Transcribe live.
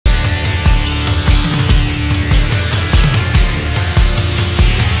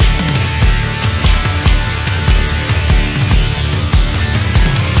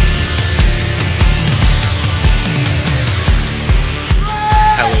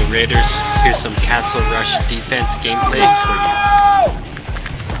Raiders. Here's some Castle Rush defense gameplay for you.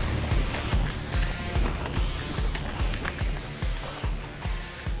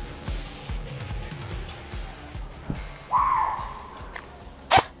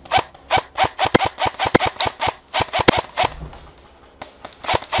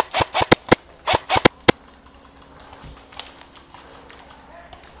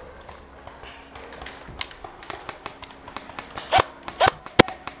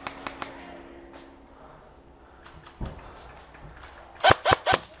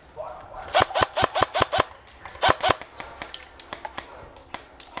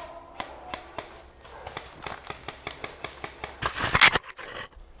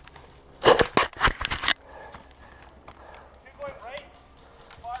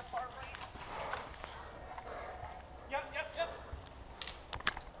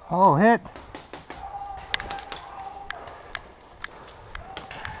 Oh, hit.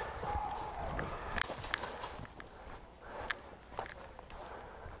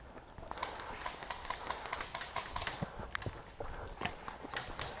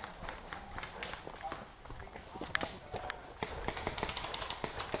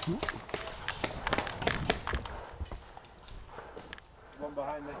 One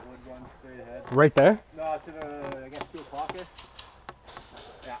behind that wood one straight ahead. Right there? No, to the, I guess 2 o'clock -ish.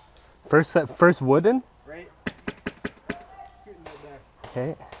 Yeah. First wooden? Right. Shooting right there.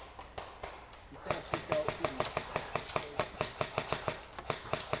 Okay. He's trying to peek out.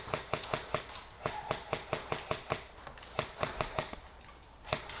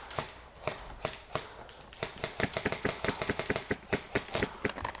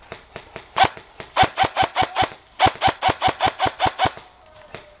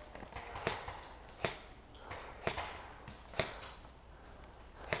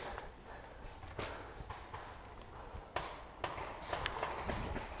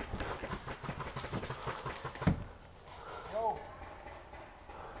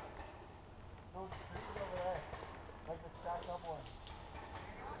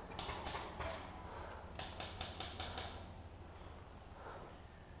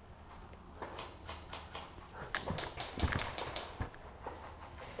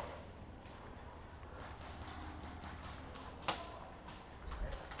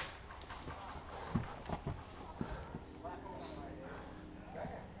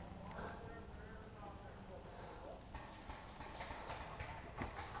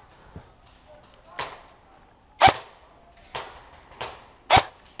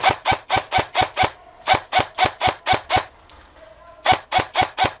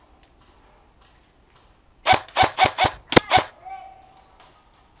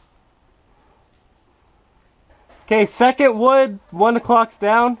 Okay, second wood, 1 o'clock's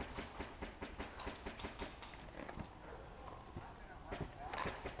down.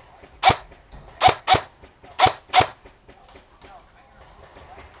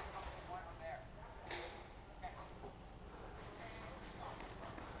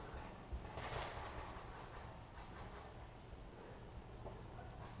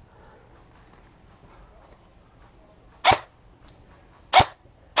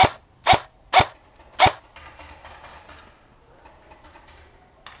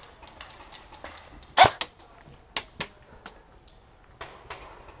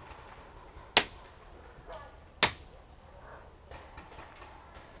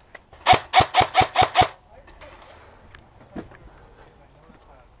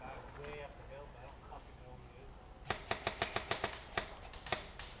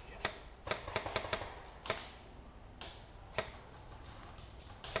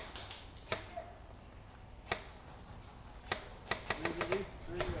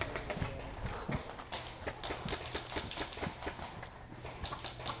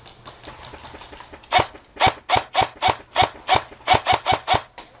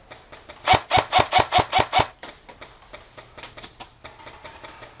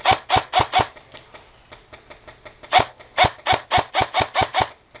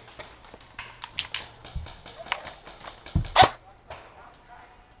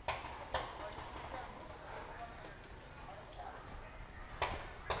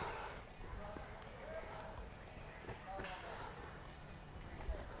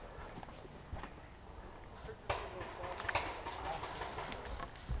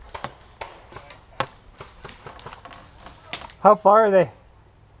 How far are they?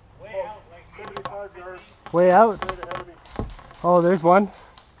 Way out, like 75 yards. Way out? Straight ahead of me. Oh, there's one.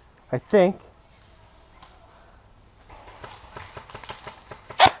 I think.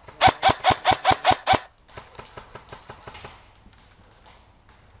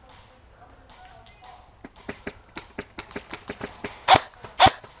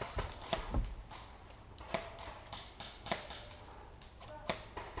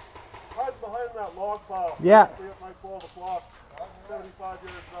 log pile. Yeah. Stay at my 12 o'clock. 75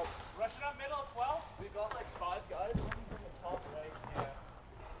 yards up. Rushing up middle at 12? We got like 5 guys. Top right, yeah.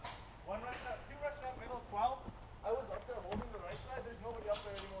 Two rushing up middle at 12? I was up there holding the right side. There's nobody up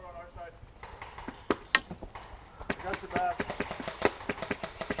there anymore on our side. I got your back.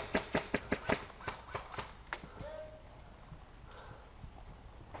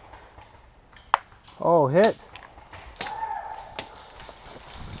 Oh, hit.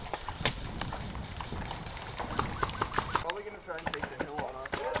 Probably gonna try and take the hill on us.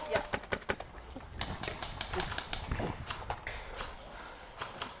 Yeah.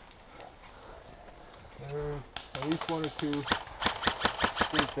 There's at least 1 or 2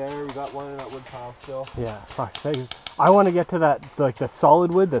 right there. We got one in that wood pile still. Yeah, fuck. I want to get to that, like the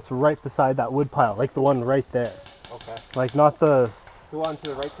solid wood that's right beside that wood pile, like the one right there. Okay. Like not the. Go on to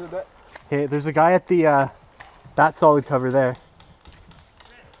the right for a bit. Okay, there's a guy at the that solid cover there.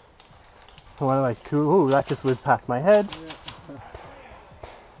 I want to like two. Ooh, that just whizzed past my head. Yeah.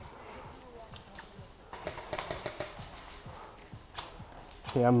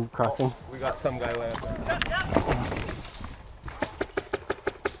 Okay, I'm crossing. Oh, we got some guy laying there.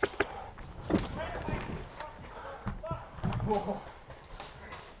 Whoa.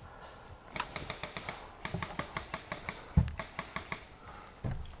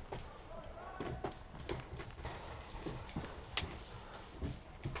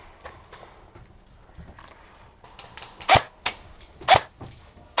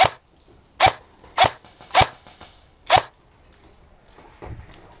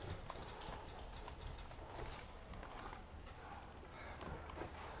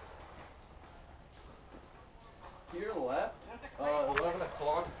 To your left, 11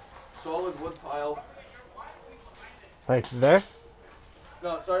 o'clock, solid wood pile. Like there?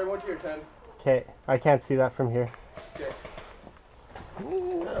 No, sorry, more to your 10. Okay, I can't see that from here. Okay.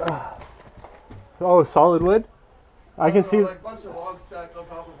 Oh, solid wood? I can see. Like a bunch of logs stacked on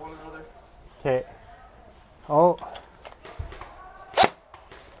top of one another. Okay. Oh.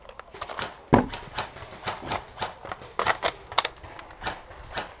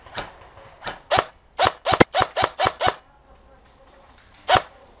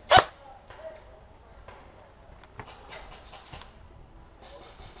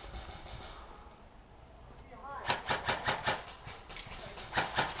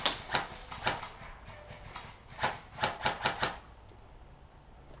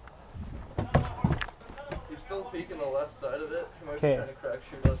 Still peeking the left side of it. He might Okay. be trying to crack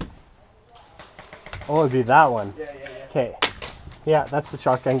shoot us. Oh, it'd be that one. Yeah. Okay. Yeah, that's the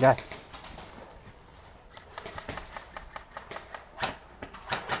shotgun guy.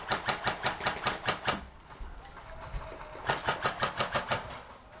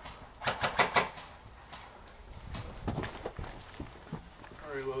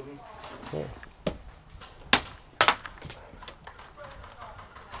 Reloading. Okay.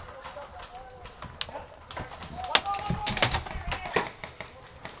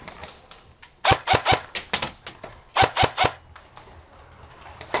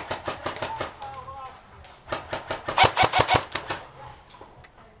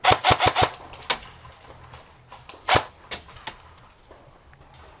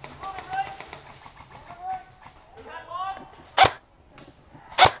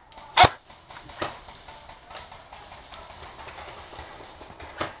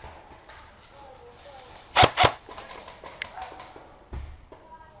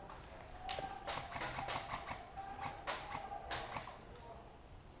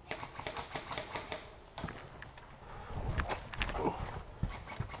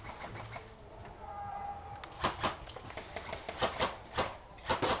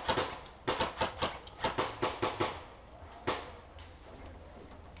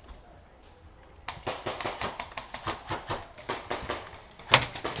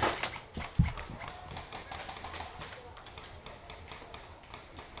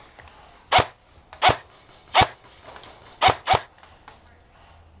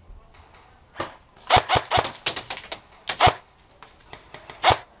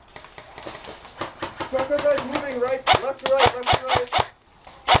 Shotgun guy's moving right, left to right, left to right.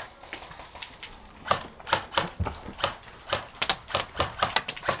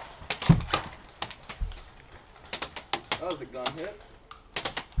 That was a gun hit.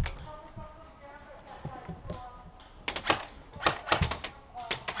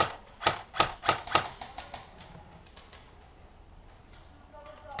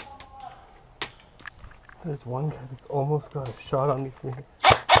 There's one guy that's almost got a shot on me from here.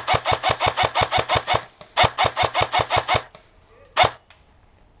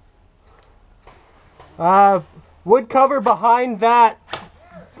 Wood cover behind that.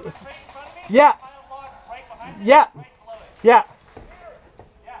 Yeah. Yeah. Yeah.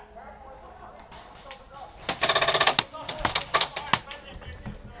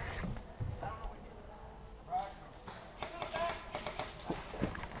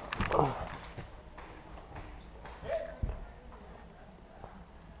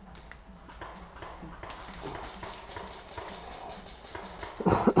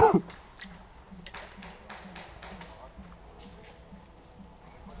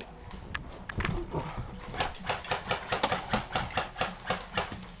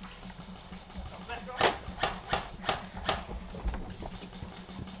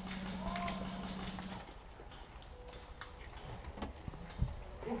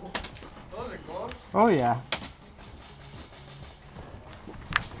 Oh yeah.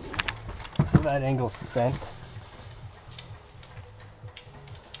 So that angle's spent.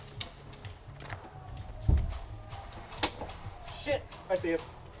 Shit! I see it.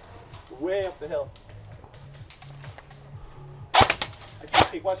 Way up the hill. I can't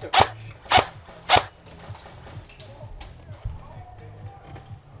see. Watch it.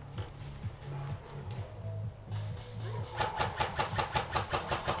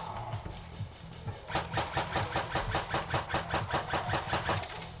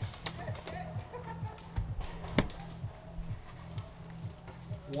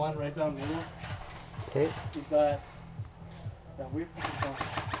 One right down the middle. Okay. He's got that weird fucking phone.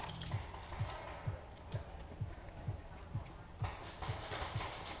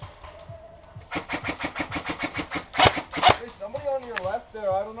 There's somebody on your left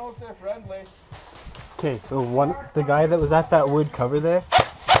there. I don't know if they're friendly. Okay, so the guy that was at that wood cover there.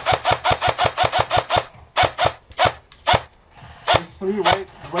 There's three right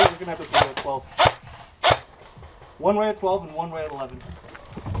looking at this one at 12. One right at 12 and one right at 11.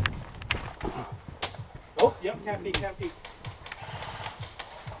 Oh, yep, can't peek, can't peek.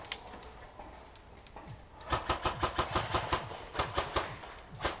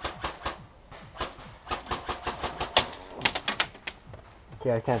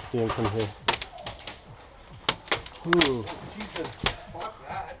 Okay, I can't see him from here. Ooh. Jesus, fuck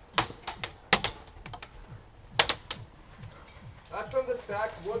that. That's from the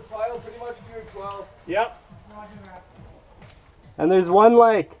stacked wood pile, pretty much near 12. Yep. And there's one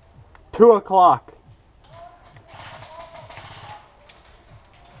like 2 o'clock.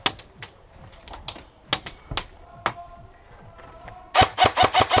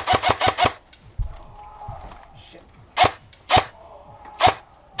 Shit.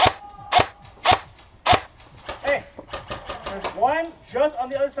 Hey, there's one just on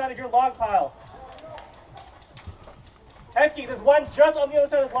the other side of your log pile. Hecky, there's one just on the other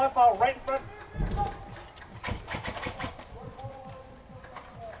side of the log pile right in front.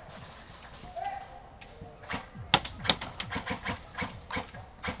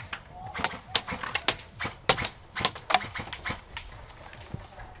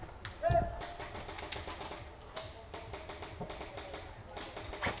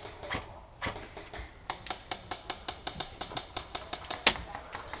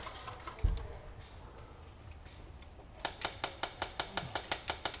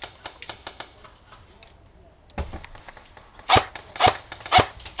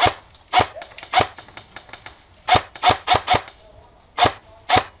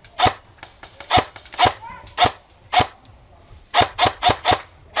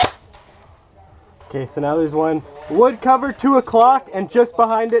 Okay, so now there's one wood cover 2 o'clock and just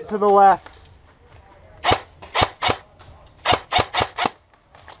behind it to the left.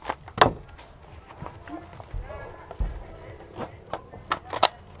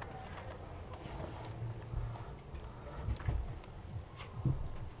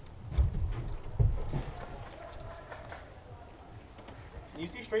 Can you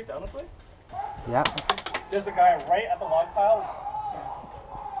see straight down this way? Yeah, There's a guy right at the log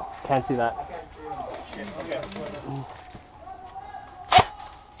pile. can't see that. Shit, okay.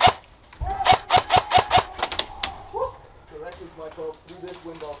 Directly to my folks through this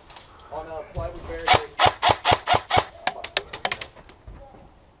window on a plywood barricade.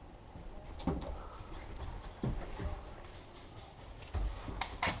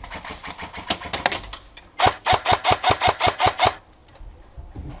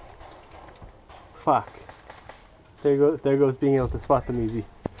 Fuck. There goes being able to spot them easy.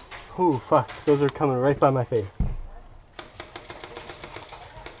 Ooh, fuck. Those are coming right by my face.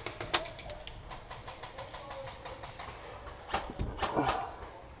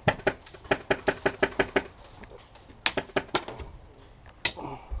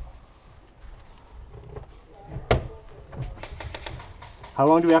 How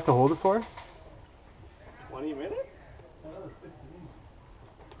long do we have to hold it for? 20 minutes?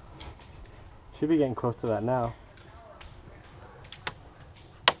 Should be getting close to that now.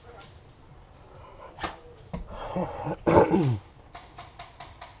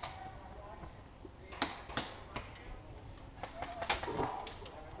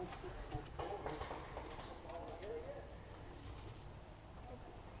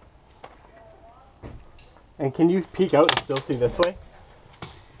 And can you peek out and still see this way?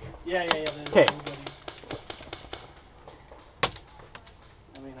 Yeah. Okay.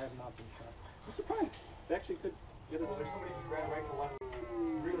 I mean, I have not been shot. I'm surprised. They actually could get us. There's somebody who ran right to one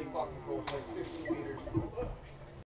really fucking close, like 15 meters.